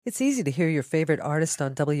It's easy to hear your favorite artist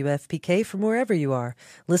on WFPK from wherever you are.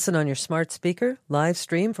 Listen on your smart speaker, live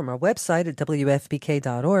stream from our website at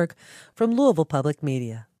WFPK.org from Louisville Public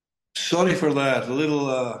Media. Sorry for that. A little,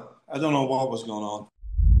 I don't know what was going on.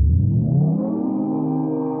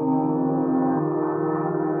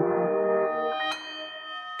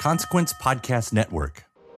 Consequence Podcast Network.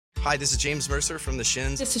 Hi, this is James Mercer from The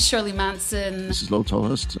Shins. This is Shirley Manson. This is Lo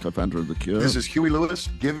Tolhurst, co-founder of The Cure. This is Huey Lewis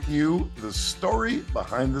giving you the story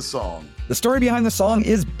behind the song. The story behind the song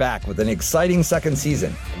is back with an exciting second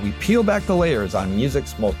season. We peel back the layers on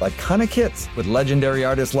music's most iconic hits with legendary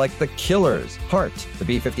artists like The Killers, Heart, the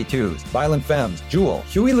B-52s, Violent Femmes, Jewel,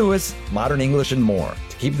 Huey Lewis, Modern English, and more.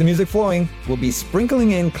 To keep the music flowing, we'll be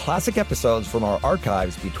sprinkling in classic episodes from our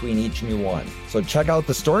archives between each new one. So check out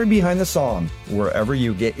the story behind the song wherever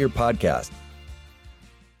you get your podcast.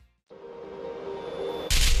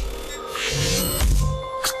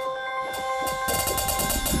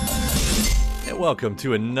 And welcome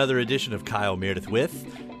to another edition of Kyle Meredith With.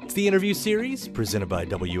 It's the interview series presented by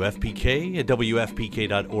WFPK at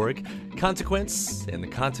WFPK.org, Consequence, and the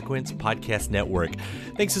Consequence Podcast Network.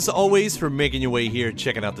 Thanks as always for making your way here,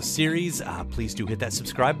 checking out the series. Please do hit that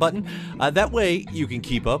subscribe button. That way you can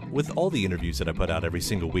keep up with all the interviews that I put out every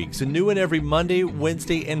single week. So new one every Monday,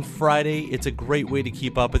 Wednesday, and Friday. It's a great way to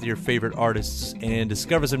keep up with your favorite artists and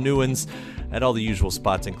discover some new ones at all the usual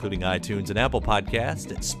spots, including iTunes and Apple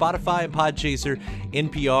Podcasts, at Spotify and Podchaser,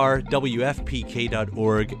 NPR,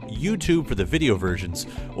 WFPK.org, YouTube for the video versions,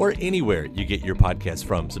 or anywhere you get your podcasts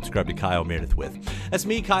from. Subscribe to Kyle Meredith With. That's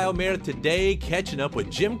me, Kyle Meredith, today catching up with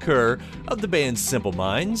Jim Kerr of the band Simple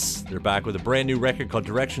Minds. They're back with a brand new record called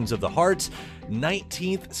Directions of the Heart,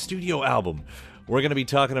 19th studio album. We're going to be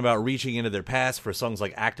talking about reaching into their past for songs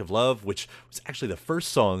like Act of Love, which was actually the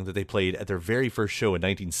first song that they played at their very first show in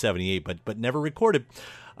 1978, but never recorded.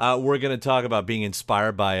 We're going to talk about being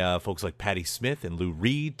inspired by folks like Patti Smith and Lou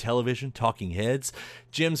Reed, Television, Talking Heads.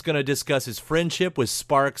 Jim's going to discuss his friendship with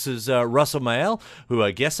Sparks' Russell Mael,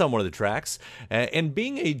 who guests on one of the tracks, and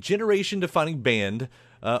being a generation-defining band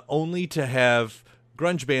only to have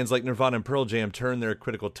grunge bands like Nirvana and Pearl Jam turn their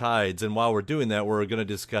critical tides. And while we're doing that, we're going to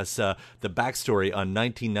discuss the backstory on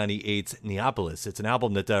 1998's Neapolis. It's an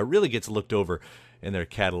album that really gets looked over in their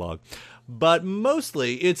catalog. But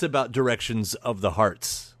mostly, it's about Directions of the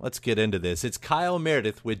Hearts. Let's get into this. It's Kyle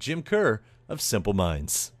Meredith with Jim Kerr of Simple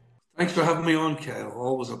Minds. Thanks for having me on, Kyle.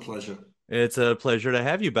 Always a pleasure. It's a pleasure to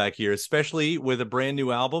have you back here, especially with a brand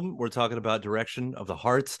new album. We're talking about Direction of the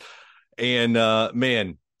Hearts. And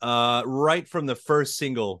right from the first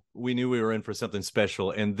single, we knew we were in for something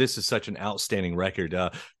special. And this is such an outstanding record.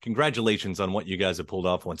 Congratulations on what you guys have pulled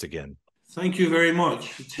off once again. Thank you very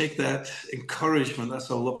much. Take that encouragement. That's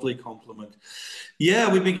a lovely compliment. Yeah,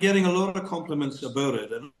 we've been getting a lot of compliments about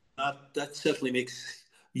it, and that certainly makes,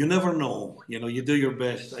 you never know. You know, you do your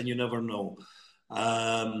best and you never know.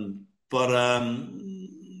 But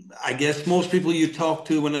I guess most people you talk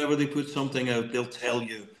to, whenever they put something out, they'll tell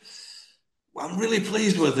you, well, I'm really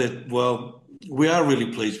pleased with it. Well, we are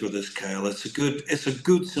really pleased with this, Kyle. It's a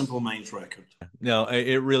good Simple Minds record. No,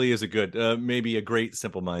 it really is a good, maybe a great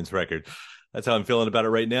Simple Minds record. That's how I'm feeling about it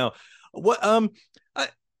right now. What I'm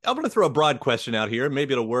going to throw a broad question out here.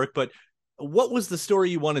 Maybe it'll work. But what was the story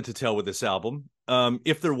you wanted to tell with this album?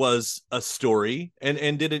 If there was a story,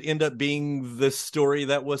 and did it end up being the story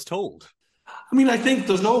that was told? I mean, I think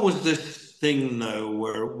there's always this thing now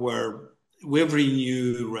where every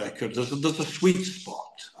new record, there's a sweet spot.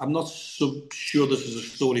 I'm not so sure this is a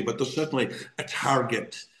story, but there's certainly a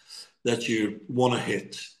target that you want to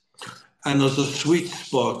hit. And there's a sweet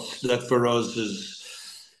spot that for us is,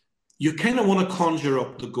 you kind of want to conjure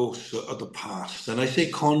up the ghosts of the past. And I say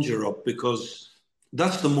conjure up because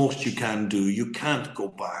that's the most you can do. You can't go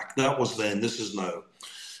back. That was then, this is now.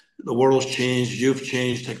 The world's changed, you've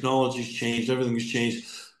changed, technology's changed, everything's changed.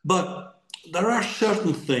 But there are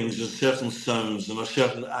certain things and certain sounds and a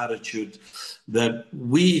certain attitude that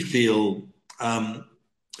we feel,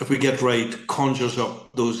 if we get right, conjures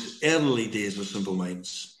up those early days of Simple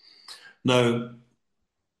Minds. Now,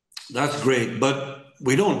 that's great, but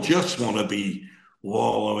we don't just want to be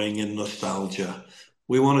wallowing in nostalgia.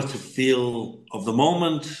 We wanted to feel of the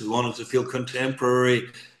moment. We wanted to feel contemporary.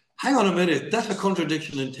 Hang on a minute, that's a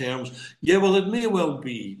contradiction in terms. Yeah, well, it may well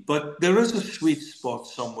be, but there is a sweet spot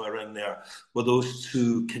somewhere in there where those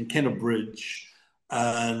two can kind of bridge.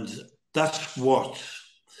 And that's what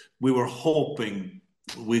we were hoping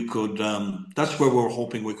we could, that's where we were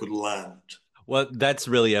hoping we could land. Well, that's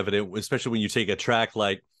really evident, especially when you take a track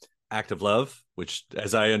like Act of Love, which,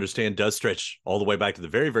 as I understand, does stretch all the way back to the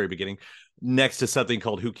very, very beginning, next to something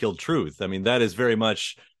called Who Killed Truth. I mean, that is very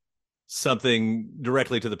much something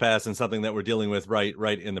directly to the past and something that we're dealing with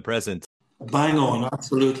right in the present. Bang on,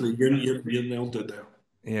 absolutely. You nailed it there.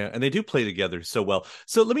 Yeah, and they do play together so well.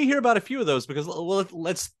 So let me hear about a few of those, because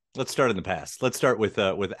let's start in the past. Let's start with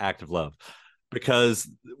Act of Love, because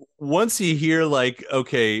once you hear, like,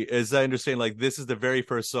 okay, as I understand, like, this is the very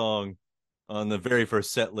first song on the very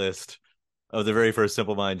first set list of the very first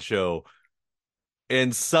Simple Minds show,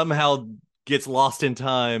 and somehow gets lost in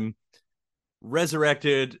time,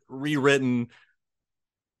 resurrected, rewritten.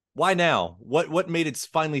 Why now? What made it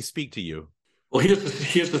finally speak to you? Well, here's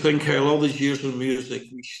the thing, Kyle. All these years of music,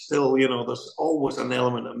 we still, there's always an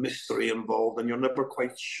element of mystery involved, and you're never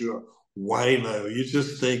quite sure why now. You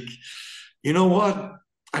just think, you know what?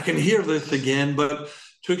 I can hear this again. But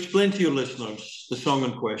to explain to your listeners, the song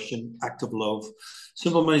in question, Act of Love,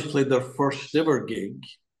 Simple Minds played their first ever gig.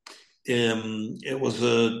 It was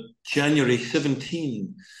January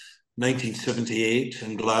 17, 1978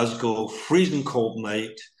 in Glasgow, freezing cold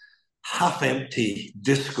night. Half-empty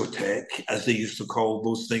discotheque, as they used to call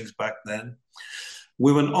those things back then.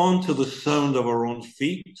 We went on to the sound of our own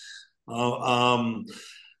feet, and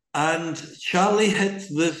Charlie hit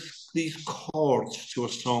these chords to a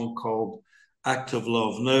song called Act of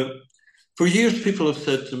Love. Now, for years, people have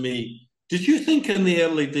said to me, did you think in the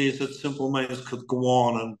early days that Simple Minds could go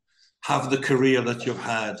on and have the career that you've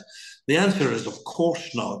had? The answer is, of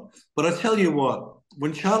course not. But I tell you what,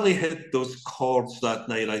 when Charlie hit those chords that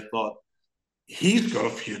night, I thought, he's got a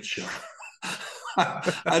future.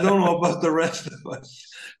 I don't know about the rest of us,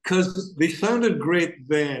 because they sounded great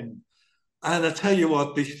then. And I tell you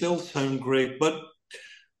what, they still sound great. But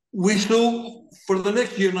for the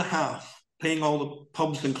next year and a half, playing all the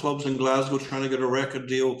pubs and clubs in Glasgow, trying to get a record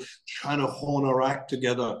deal, trying to hone our act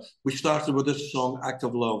together, we started with this song, Act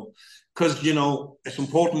of Love. Because, it's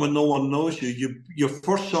important when no one knows you. Your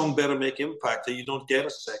first song better make impact, or you don't get a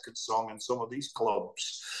second song in some of these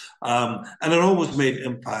clubs. And it always made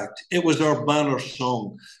impact. It was our banner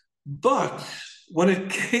song. But when it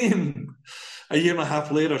came a year and a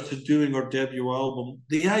half later to doing our debut album,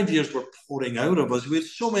 the ideas were pouring out of us. We had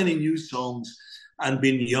so many new songs, and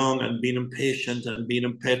being young and being impatient and being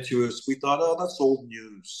impetuous, we thought, oh, that's old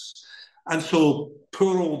news. And so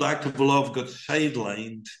poor old Act of Love got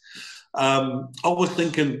sidelined. I was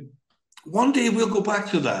thinking, one day we'll go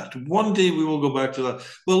back to that. One day we will go back to that.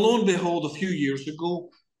 Well, lo and behold, a few years ago,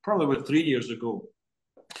 probably about 3 years ago,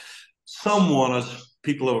 someone, as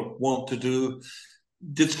people want to do,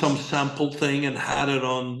 did some sample thing and had it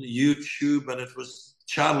on YouTube, and it was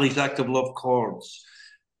Charlie's Act of Love chords.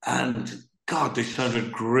 And God, they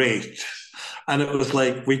sounded great. And it was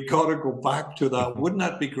like, we got to go back to that. Wouldn't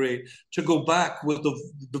that be great to go back with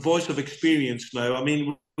the voice of experience now? I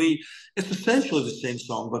mean, it's essentially the same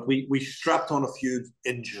song, but we strapped on a few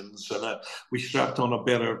engines, and we strapped on a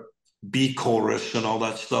better B chorus and all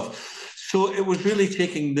that stuff. So it was really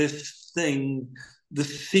taking this thing, the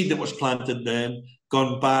seed that was planted then,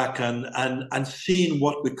 gone back and seeing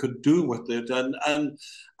what we could do with it,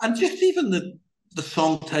 and just even the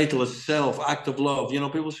song title itself, Act of Love.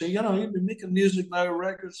 People say, you've been making music now,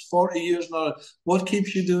 records, 40 years now. What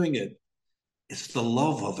keeps you doing it? It's the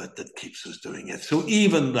love of it that keeps us doing it. So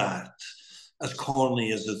even that, as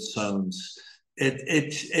corny as it sounds,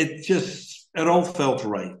 it all felt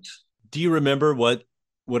right. Do you remember what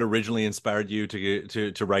originally inspired you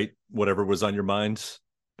to write whatever was on your mind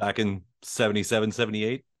back in 77,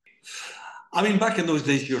 78? I mean, back in those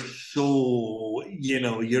days, you're so,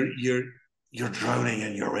 you're drowning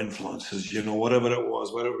in your influences, whatever it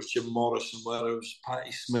was, whether it was Jim Morrison, whether it was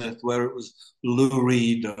Patti Smith, whether it was Lou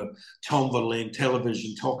Reed, Tom Verlaine,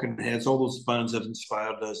 Television, Talking Heads, all those bands that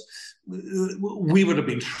inspired us. We would have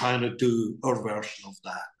been trying to do our version of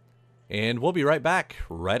that. And we'll be right back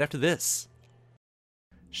right after this.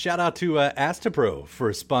 Shout out to Astapro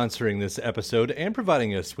for sponsoring this episode and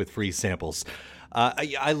providing us with free samples.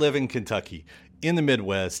 I live in Kentucky, in the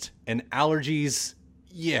Midwest, and allergies...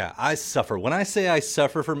 yeah, I suffer. When I say I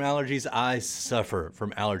suffer from allergies, I suffer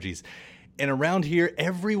from allergies. And around here,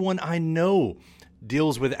 everyone I know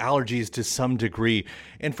deals with allergies to some degree.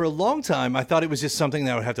 And for a long time, I thought it was just something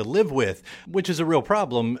that I would have to live with, which is a real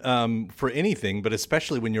problem for anything, but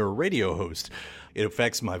especially when you're a radio host. It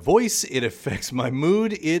affects my voice, it affects my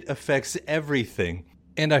mood, it affects everything.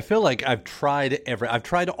 And I feel like I've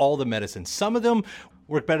tried all the medicines. Some of them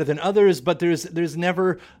work better than others, but there's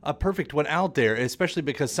never a perfect one out there, especially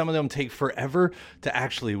because some of them take forever to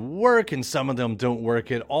actually work and some of them don't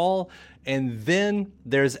work at all. And then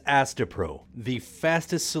there's Astapro, the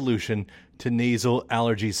fastest solution to nasal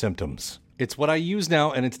allergy symptoms. It's what I use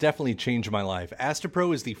now, and it's definitely changed my life.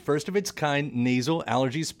 Astepro is the first of its kind nasal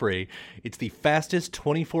allergy spray. It's the fastest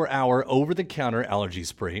 24-hour over-the-counter allergy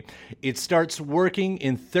spray. It starts working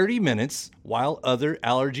in 30 minutes, while other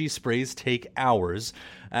allergy sprays take hours.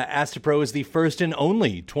 Astepro is the first and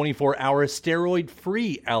only 24-hour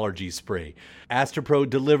steroid-free allergy spray. Astepro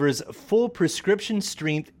delivers full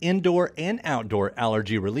prescription-strength indoor and outdoor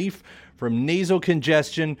allergy relief from nasal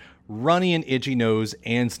congestion, runny and itchy nose,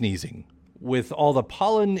 and sneezing. With all the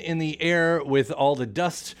pollen in the air, with all the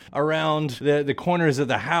dust around the corners of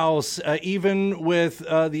the house, even with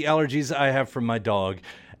the allergies I have from my dog,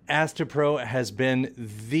 Astepro has been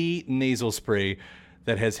the nasal spray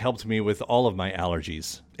that has helped me with all of my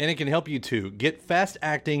allergies. And it can help you too. Get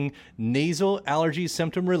fast-acting nasal allergy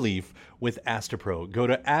symptom relief with Astepro. Go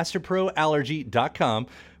to asteproallergy.com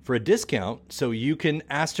for a discount so you can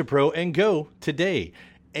Astepro and go today.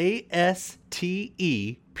 ASTEPRO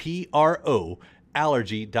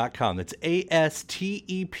allergy.com. That's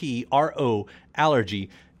ASTEPRO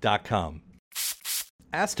allergy.com.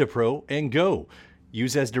 Astepro and go.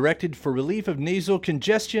 Use as directed for relief of nasal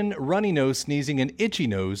congestion, runny nose, sneezing, and itchy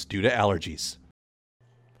nose due to allergies.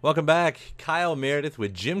 Welcome back. Kyle Meredith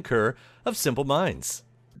with Jim Kerr of Simple Minds.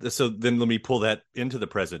 So then let me pull that into the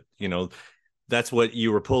present. You know, that's what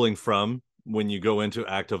you were pulling from when you go into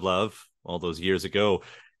Act of Love all those years ago.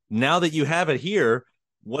 Now that you have it here,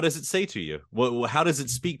 what does it say to you? How does it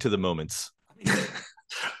speak to the moments?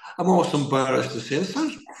 I'm almost embarrassed to say it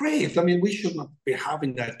sounds great. I mean, we shouldn't be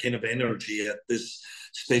having that kind of energy at this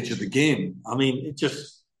stage of the game. I mean, it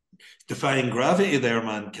just defying gravity there,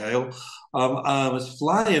 man, Kyle. It's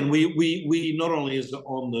flying. We not only is it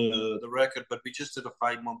on the record, but we just did a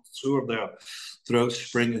 5-month tour there throughout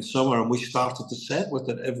spring and summer, and we started the set with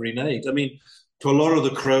it every night. I mean, to a lot of the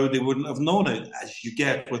crowd, they wouldn't have known it, as you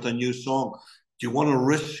get with a new song. Do you want to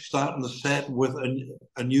risk starting the set with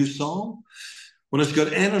a new song? When it's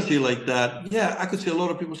got energy like that, yeah, I could see a lot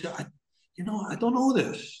of people say, I don't know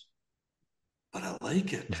this, but I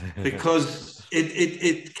like it. Because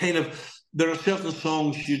it kind of, there are certain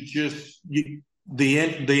songs the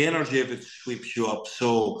energy of it sweeps you up.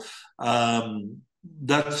 So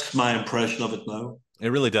that's my impression of it now. It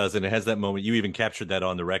really does, and it has that moment. You even captured that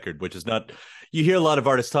on the record, which is not. You hear a lot of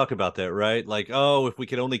artists talk about that, right? Like, oh, if we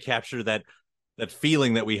could only capture that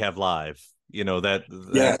feeling that we have live, you know,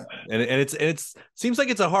 yeah. And it's seems like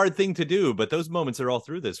it's a hard thing to do, but those moments are all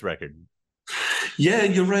through this record. Yeah,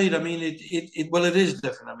 you're right. I mean, it is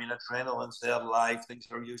different. I mean, adrenaline's there live. Things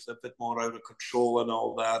are usually a bit more out of control and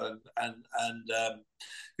all that, and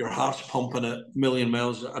your heart's pumping at a million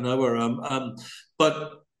miles an hour.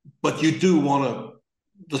 But you do want to.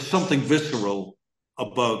 There's something visceral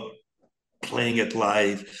about playing it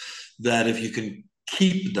live that if you can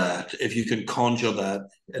keep that, if you can conjure that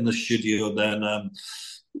in the studio, then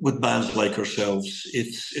with bands like ourselves,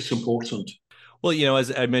 it's important. Well, you know,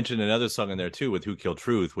 as I mentioned another song in there too with Who Killed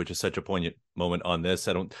Truth, which is such a poignant moment on this.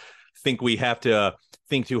 I don't think we have to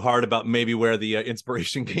think too hard about maybe where the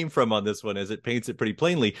inspiration came from on this one, as it paints it pretty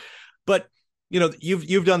plainly. But, you know,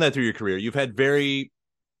 you've done that through your career. You've had very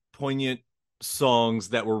poignant songs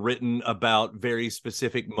that were written about very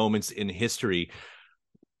specific moments in history.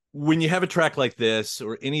 When you have a track like this,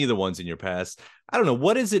 or any of the ones in your past, I don't know,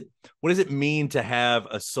 what does it mean to have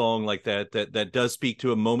a song like that does speak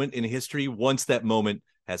to a moment in history once that moment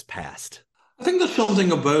has passed? I think there's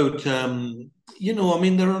something about you know, I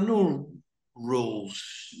mean, there are no rules.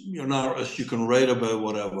 You're an artist, you can write about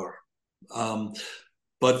whatever.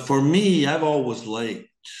 But for me, I've always liked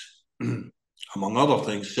among other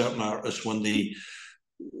things, certain artists, when they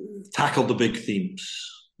tackle the big themes,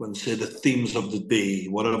 when, say, the themes of the day,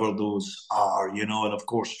 whatever those are, you know, and of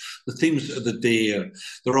course, the themes of the day,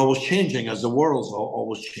 they're always changing as the world's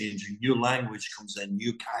always changing. New language comes in,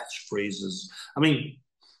 new catchphrases. I mean,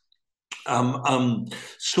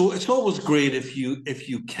 so it's always great if you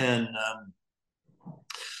can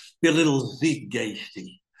be a little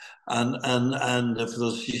zeitgeisty. And if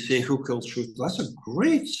there's, you say, Who Killed Truth, that's a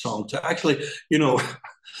great song to actually, you know,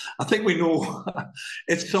 I think we know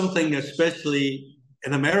it's something, especially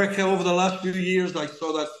in America over the last few years, I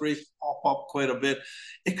saw that phrase pop up quite a bit.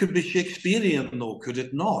 It could be Shakespearean, though, could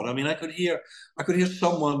it not? I mean, I could hear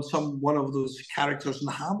one of those characters in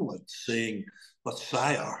Hamlet saying, but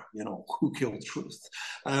sire, you know, who killed truth?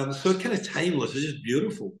 So it's kind of timeless. It's just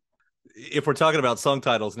beautiful. If we're talking about song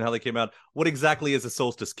titles and how they came out, what exactly is a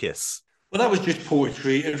solstice kiss? Well, that was just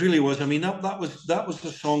poetry. It really was. I mean, that was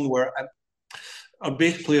the song where our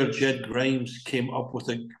bass player Jed Grimes came up with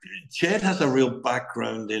it. Jed has a real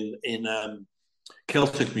background in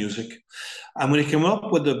Celtic music, and when he came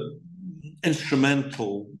up with the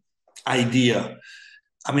instrumental idea.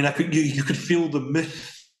 I mean, you could feel the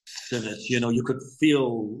myths in it. You know, you could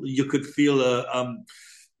feel a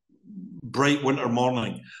bright winter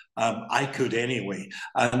morning. I could anyway,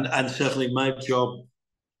 and certainly my job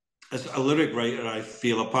as a lyric writer, I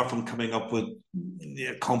feel, apart from coming up with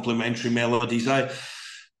complementary melodies, I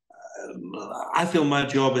feel my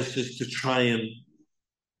job is just to try and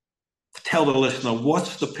tell the listener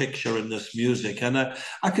what's the picture in this music, and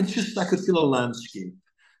I could feel a landscape,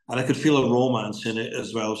 and I could feel a romance in it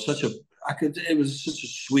as well. It was such a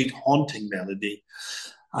sweet, haunting melody.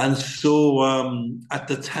 And so at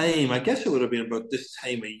the time, I guess it would have been about this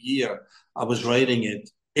time of year, I was writing it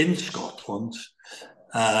in Scotland,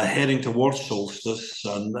 heading towards solstice,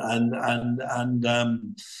 and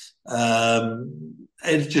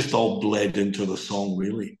it just all bled into the song,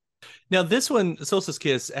 really. Now, this one, Solstice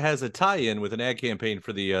Kiss, has a tie-in with an ad campaign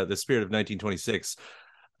for the Spirit of 1926.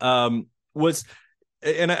 And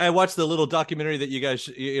I watched the little documentary that you guys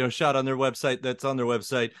shot on their website. That's on their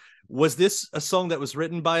website. Was this a song that was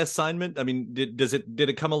written by assignment? I mean, did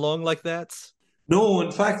it come along like that? No,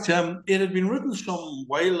 in fact, it had been written some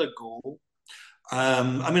while ago.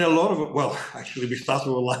 I mean, a lot of it, well, actually, we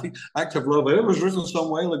started with Active Love. It was written some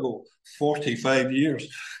while ago, 45 years.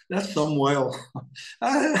 That's some while.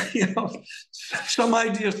 Some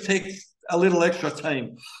ideas take a little extra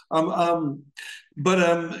time.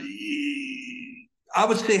 But I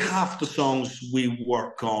would say half the songs we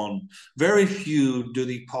work on, very few do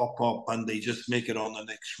they pop up and they just make it on the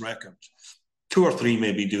next record. 2 or 3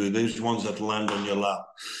 maybe do, those ones that land on your lap.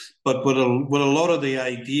 But with a lot of the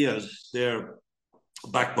ideas, they're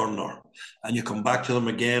back burner, and you come back to them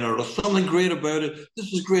again, or there's something great about it.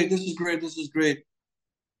 This is great, this is great, this is great.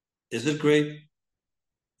 Is it great?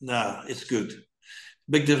 Nah, it's good.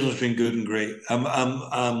 Big difference between good and great.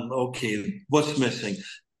 Okay, what's missing?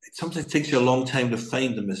 It sometimes takes you a long time to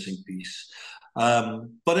find the missing piece.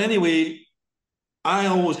 But anyway, I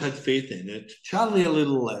always had faith in it. Charlie a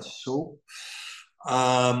little less so.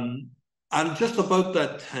 And just about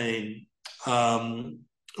that time,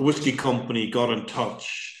 Whiskey Company got in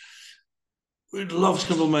touch. We'd love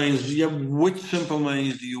Simple Minds. Yeah, which Simple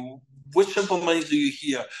Minds do you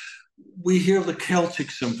hear? We hear the Celtic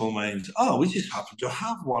Simple Minds. Oh, we just happen to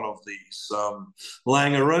have one of these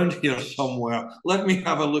lying around here somewhere. Let me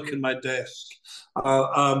have a look in my desk.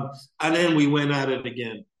 And then we went at it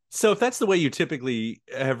again. So if that's the way you typically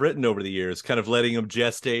have written over the years, kind of letting them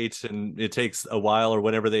gestate and it takes a while or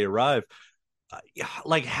whenever they arrive,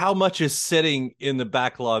 like how much is sitting in the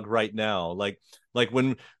backlog right now? Like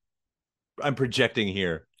when I'm projecting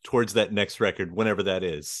here towards that next record, whenever that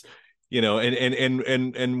is,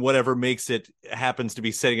 and whatever makes it happens to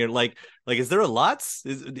be sitting here. Like, is there a lot?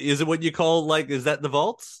 Is it what you call, is that the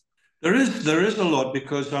vaults? There is a lot,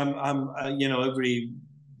 because I'm every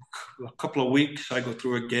a couple of weeks I go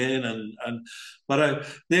through again, but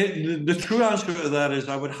the true answer to that is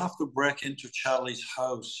I would have to break into Charlie's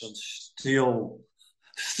house and steal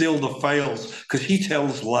the files, because he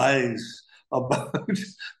tells lies about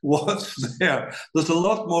what's there. There's a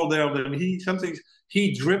lot more there than he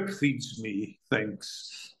drip feeds me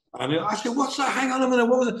things. And I said, what's that? Hang on a minute.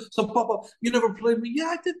 What was it? Some pop-up. You never played me. Yeah,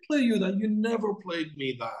 I did play you that. You never played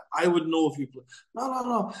me that. I would know if you played.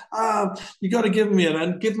 No. You got to give me it,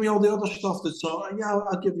 and give me all the other stuff that's on. Yeah,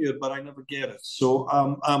 I'll give you it, but I never get it. So,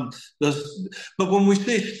 but when we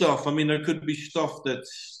say stuff, I mean, there could be stuff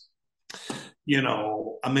that's,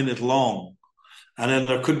 a minute long. And then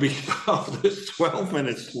there could be stuff that's 12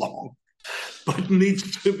 minutes long, but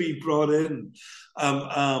needs to be brought in.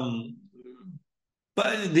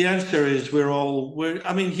 But the answer is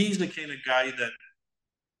he's the kind of guy that,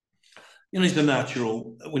 he's a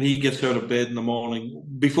natural. When he gets out of bed in the morning,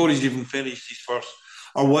 before he's even finished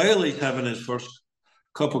while he's having his first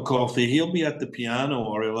cup of coffee, he'll be at the piano,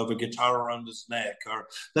 or he'll have a guitar around his neck, or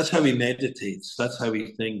that's how he meditates. That's how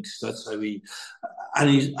he thinks. That's how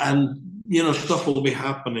stuff will be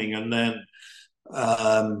happening, and then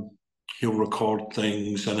he'll record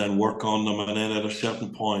things and then work on them, and then at a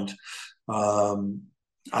certain point,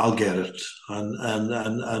 I'll get it,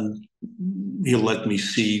 and he'll let me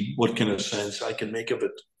see what kind of sense I can make of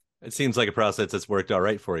it. It seems like a process that's worked all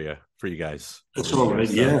right for you guys. It's all right,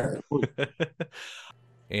 yeah.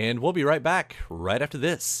 And we'll be right back right after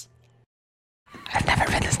this. I've never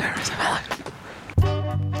been this nervous in my life.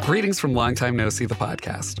 Greetings from Long Time No See, the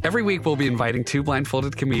podcast. Every week, we'll be inviting 2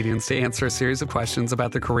 blindfolded comedians to answer a series of questions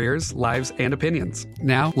about their careers, lives, and opinions.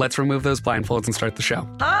 Now, let's remove those blindfolds and start the show.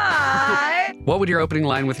 Hi! What would your opening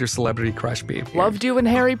line with your celebrity crush be? Loved you in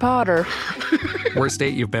Harry Potter. Worst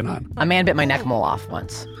date you've been on? A man bit my neck mole off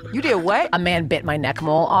once. You did what? A man bit my neck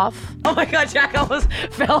mole off. Oh my God, Jack almost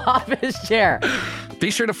fell off his chair.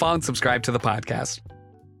 Be sure to follow and subscribe to the podcast.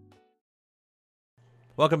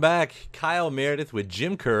 Welcome back. Kyle Meredith with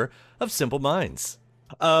Jim Kerr of Simple Minds.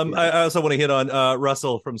 I also want to hit on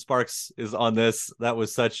Russell from Sparks is on this. That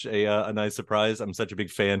was such a nice surprise. I'm such a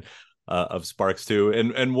big fan of Sparks too.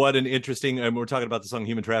 And what an interesting, and we're talking about the song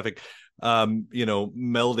Human Traffic,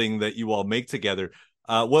 melding that you all make together.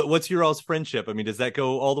 What's your all's friendship? I mean, does that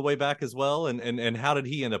go all the way back as well? And how did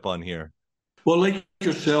he end up on here? Well, like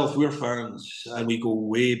yourself, we're fans, and we go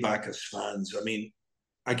way back as fans. I mean,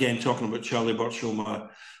 again, talking about Charlie Burchill, my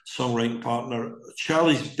songwriting partner,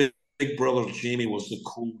 Charlie's big brother Jamie was the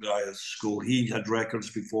cool guy at school. He had records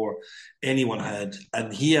before anyone had,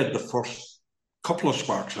 and he had the first couple of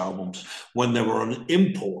Sparks albums when they were an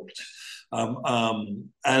import.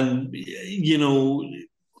 And you know,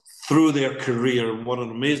 through their career, what an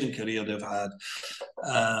amazing career they've had,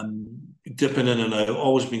 dipping in and out,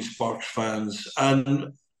 always been Sparks fans.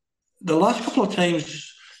 And the last couple of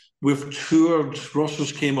times we've toured,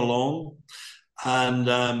 Russell's came along,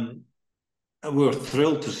 and we were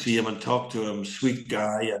thrilled to see him and talk to him. Sweet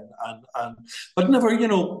guy, and but never,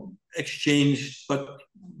 exchanged. But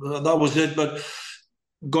that was it. But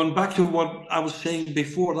going back to what I was saying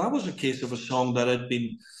before, that was a case of a song that had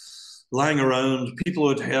been lying around. People who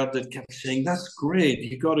had heard it kept saying, "That's great.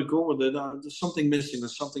 You got to go with it. There's something missing.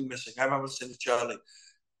 There's something missing." I remember saying to Charlie,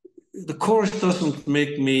 "The chorus doesn't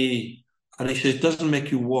make me," and he says, "Doesn't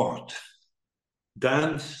make you what?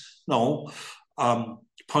 Dance? No.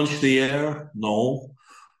 Punch the air? No.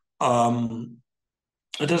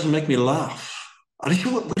 It doesn't make me laugh." And he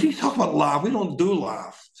said, "What are you talking about laugh? We don't do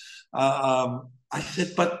laugh." I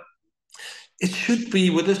said, "But it should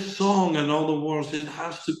be with this song and all the words. It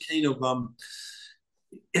has to kind of,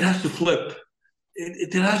 it has to flip.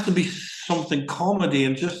 It has to be something comedy."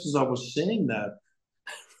 And just as I was saying that,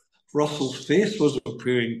 Russell's face was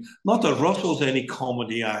appearing. Not that Russell's any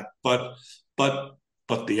comedy act, but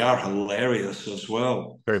they are hilarious as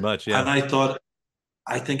well. Very much, yeah. And I thought,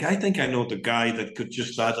 I think I know the guy that could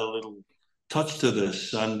just add a little touch to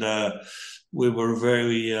this. And we were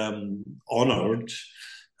very honored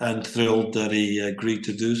and thrilled that he agreed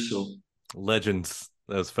to do so. Legends,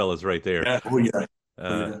 those fellas right there. Yeah. Oh, yeah.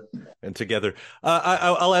 And together.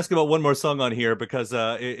 I'll ask about one more song on here because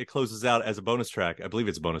it closes out as a bonus track. I believe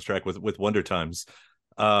it's a bonus track with Wonder Times.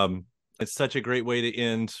 It's such a great way to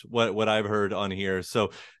end what I've heard on here.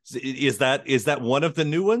 So is that one of the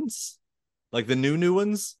new ones? Like the new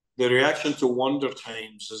ones? The reaction to Wonder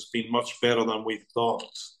Times has been much better than we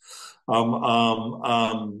thought.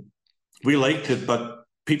 We liked it, but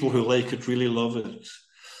people who like it really love it.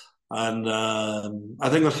 And I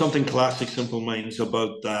think there's something classic Simple Minds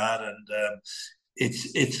about that. And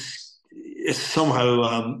it's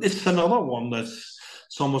somehow, it's another one it's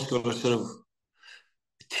almost got a sort of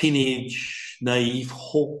teenage, naive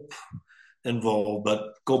hope involved.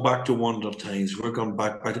 But go back to Wonder Times. We're going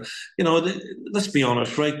back. Let's be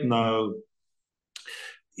honest, right now,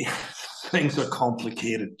 things are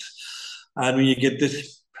complicated. And when you get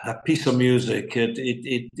this piece of music,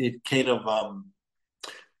 it kind of,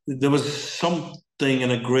 there was something in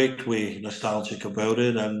a great way nostalgic about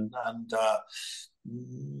it. And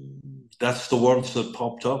that's the words that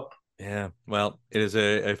popped up. Yeah, well, it is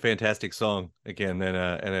a fantastic song again,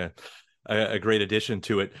 and a great addition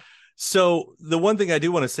to it. So the one thing I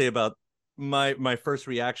do want to say about my first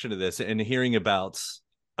reaction to this and hearing about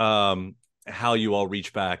how you all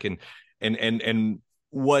reach back and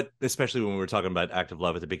what, especially when we were talking about Act of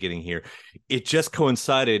Love at the beginning here, it just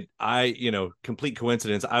coincided. Complete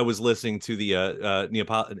coincidence. I was listening to the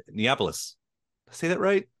Neapolis. Did I say that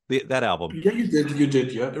right? That album. Yeah, you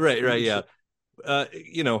did. Yeah. Right. Yeah.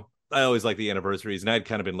 I always like the anniversaries, and I'd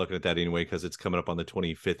kind of been looking at that anyway because it's coming up on the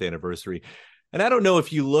 25th anniversary. And I don't know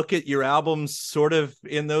if you look at your albums sort of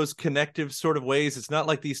in those connective sort of ways. It's not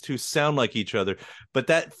like these two sound like each other, but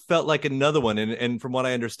that felt like another one. And from what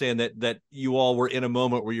I understand, that you all were in a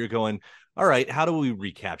moment where you're going, all right, how do we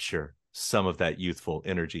recapture some of that youthful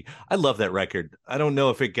energy? I love that record. I don't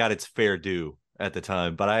know if it got its fair due at the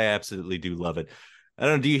time, but I absolutely do love it. I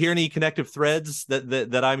don't know. Do you hear any connective threads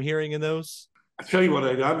that I'm hearing in those? I tell you what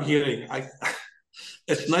I'm hearing.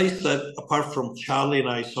 It's nice that apart from Charlie and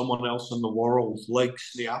I, someone else in the world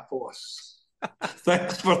likes Neapolis.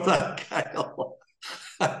 Thanks for that, Kyle.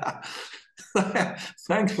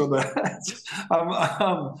 Thanks for that.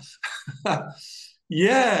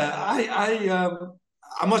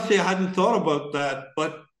 I must say I hadn't thought about that,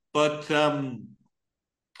 but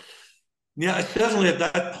Yeah, certainly at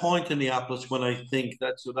that point in Neapolis, when I think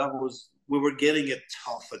we were getting it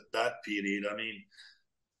tough at that period. I mean,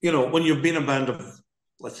 when you've been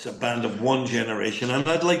let's say, a band of one generation, and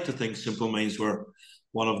I'd like to think Simple Minds were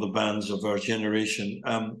one of the bands of our generation,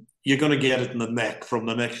 you're going to get it in the neck from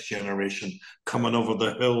the next generation coming over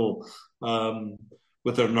the hill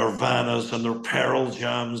with their Nirvanas and their Pearl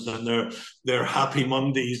Jams and their Happy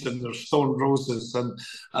Mondays and their Stone Roses.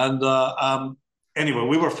 And anyway,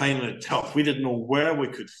 we were finding it tough. We didn't know where we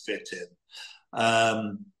could fit in.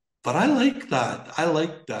 But I like that. I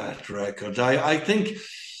like that record. I think,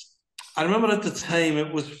 I remember at the time,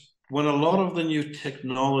 it was when a lot of the new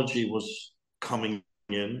technology was coming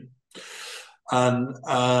in,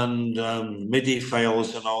 and MIDI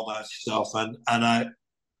files and all that stuff, and I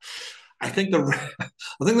think the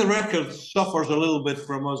record suffers a little bit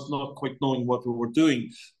from us not quite knowing what we were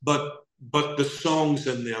doing, but the songs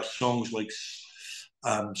in there, songs like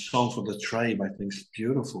 "Song for the Tribe," I think is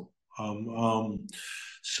beautiful.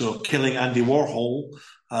 So "Killing Andy Warhol,"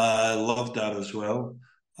 I loved that as well.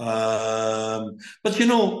 But you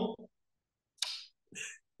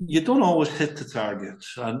don't always hit the target,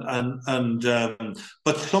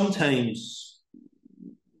 but sometimes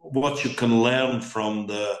what you can learn from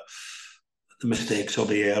the mistakes or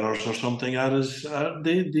the errors or something that is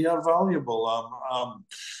they are valuable.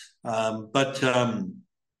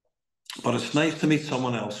 But it's nice to meet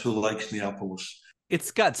someone else who likes Neapolis.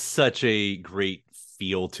 It's got such a great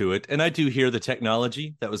feel to it, and I do hear the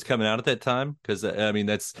technology that was coming out at that time, because I mean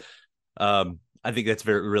that's I think that's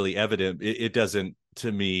really evident. It doesn't,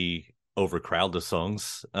 to me, overcrowd the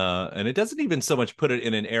songs, and it doesn't even so much put it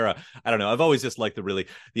in an era. I don't know. I've always just liked the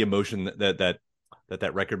emotion that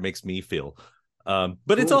record makes me feel.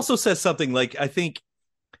 But it also says something like, I think,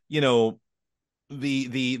 the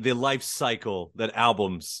life cycle that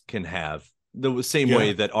albums can have, the same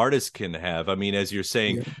way that artists can have. I mean, as you're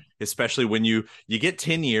saying, especially when you get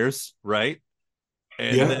 10 years, right?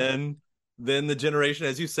 And then the generation,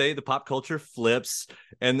 as you say, the pop culture flips,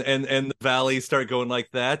 and the valleys start going like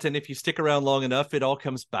that. And if you stick around long enough, it all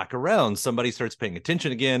comes back around. Somebody starts paying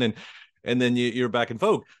attention again, and then you're back in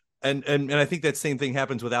vogue. And I think that same thing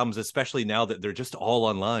happens with albums, especially now that they're just all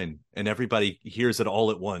online and everybody hears it all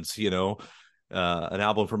at once. An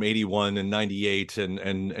album from 81 and 98 and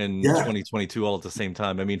 2022 all at the same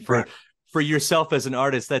time. I mean, for yourself as an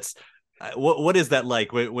artist, that's what is that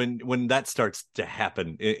like when that starts to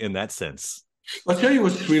happen in that sense? I'll tell you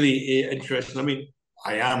what's really interesting. I mean,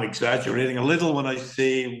 I am exaggerating a little when I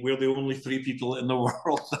say we're the only 3 people in the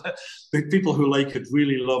world. The people who like it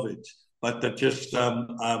really love it, but that just a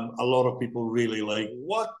lot of people really like,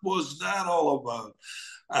 what was that all about?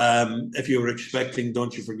 If you were expecting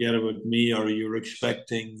Don't You Forget About Me, or you were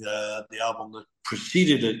expecting the album that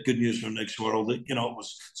preceded it, Good News from Next World, it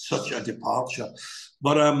was such a departure.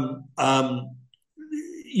 But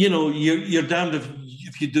you're damned if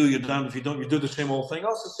you do, you're damned if you don't. You do the same old thing.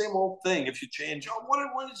 Oh, it's the same old thing. If you change,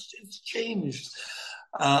 it's changed.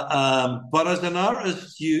 But as an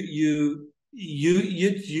artist, you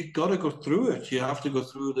got to go through it. You have to go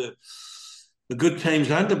through the good times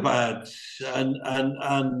and the bad,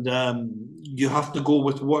 and you have to go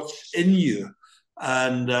with what's in you,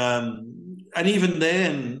 and even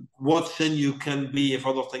then, what's in you can be, if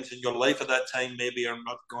other things in your life at that time maybe are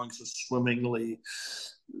not going so swimmingly,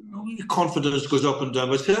 your confidence goes up and down.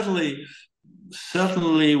 But certainly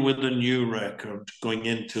with the new record going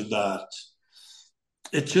into that,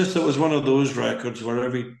 it was one of those records where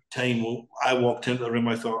every time I walked into the room,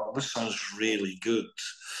 I thought, oh, this sounds really good.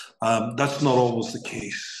 That's not always the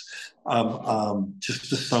case.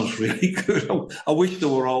 This sounds really good. I wish they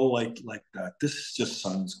were all like that. This just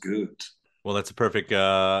sounds good. Well, that's a perfect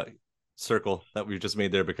circle that we've just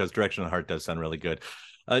made there, because Direction of the Heart does sound really good.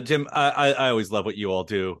 Jim, I always love what you all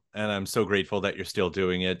do, and I'm so grateful that you're still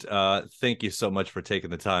doing it. Thank you so much for taking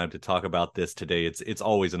the time to talk about this today. It's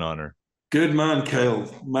always an honor. Good man, Kyle.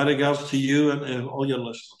 My regards to you and all your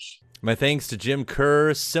listeners. My thanks to Jim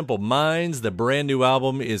Kerr, Simple Minds. The brand new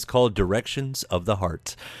album is called Directions of the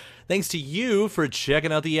Heart. Thanks to you for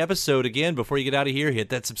checking out the episode. Again, before you get out of here, hit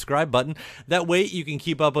that subscribe button. That way you can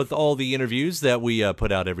keep up with all the interviews that we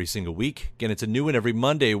put out every single week. Again, it's a new one every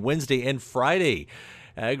Monday, Wednesday, and Friday.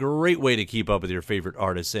 A great way to keep up with your favorite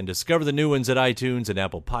artists and discover the new ones at iTunes and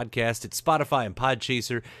Apple Podcasts, at Spotify and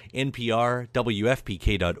Podchaser, NPR,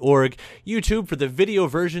 WFPK.org, YouTube for the video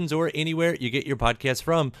versions, or anywhere you get your podcasts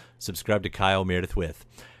from. Subscribe to Kyle Meredith With.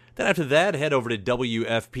 Then after that, head over to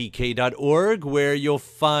WFPK.org, where you'll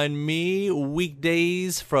find me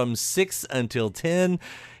weekdays from 6 until 10,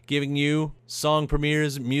 giving you song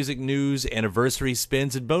premieres, music news, anniversary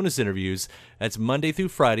spins, and bonus interviews. That's Monday through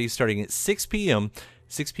Friday, starting at 6 p.m.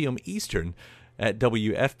 Eastern, at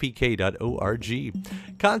WFPK.org.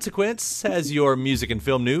 Consequence has your music and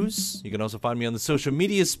film news. You can also find me on the social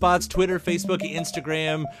media spots, Twitter, Facebook,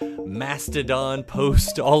 Instagram, Mastodon,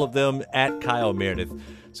 Post, all of them at Kyle Meredith.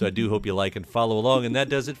 So I do hope you like and follow along, and that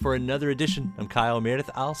does it for another edition. I'm Kyle Meredith.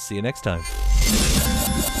 I'll see you next time.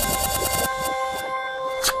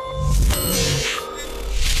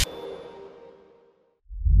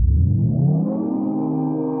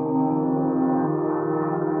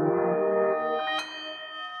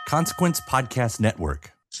 Consequence Podcast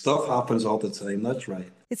Network. Stuff happens all the time, that's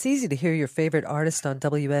right. It's easy to hear your favorite artist on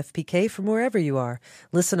WFPK from wherever you are.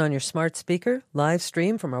 Listen on your smart speaker, live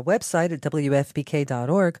stream from our website at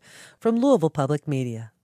WFPK.org, from Louisville Public Media.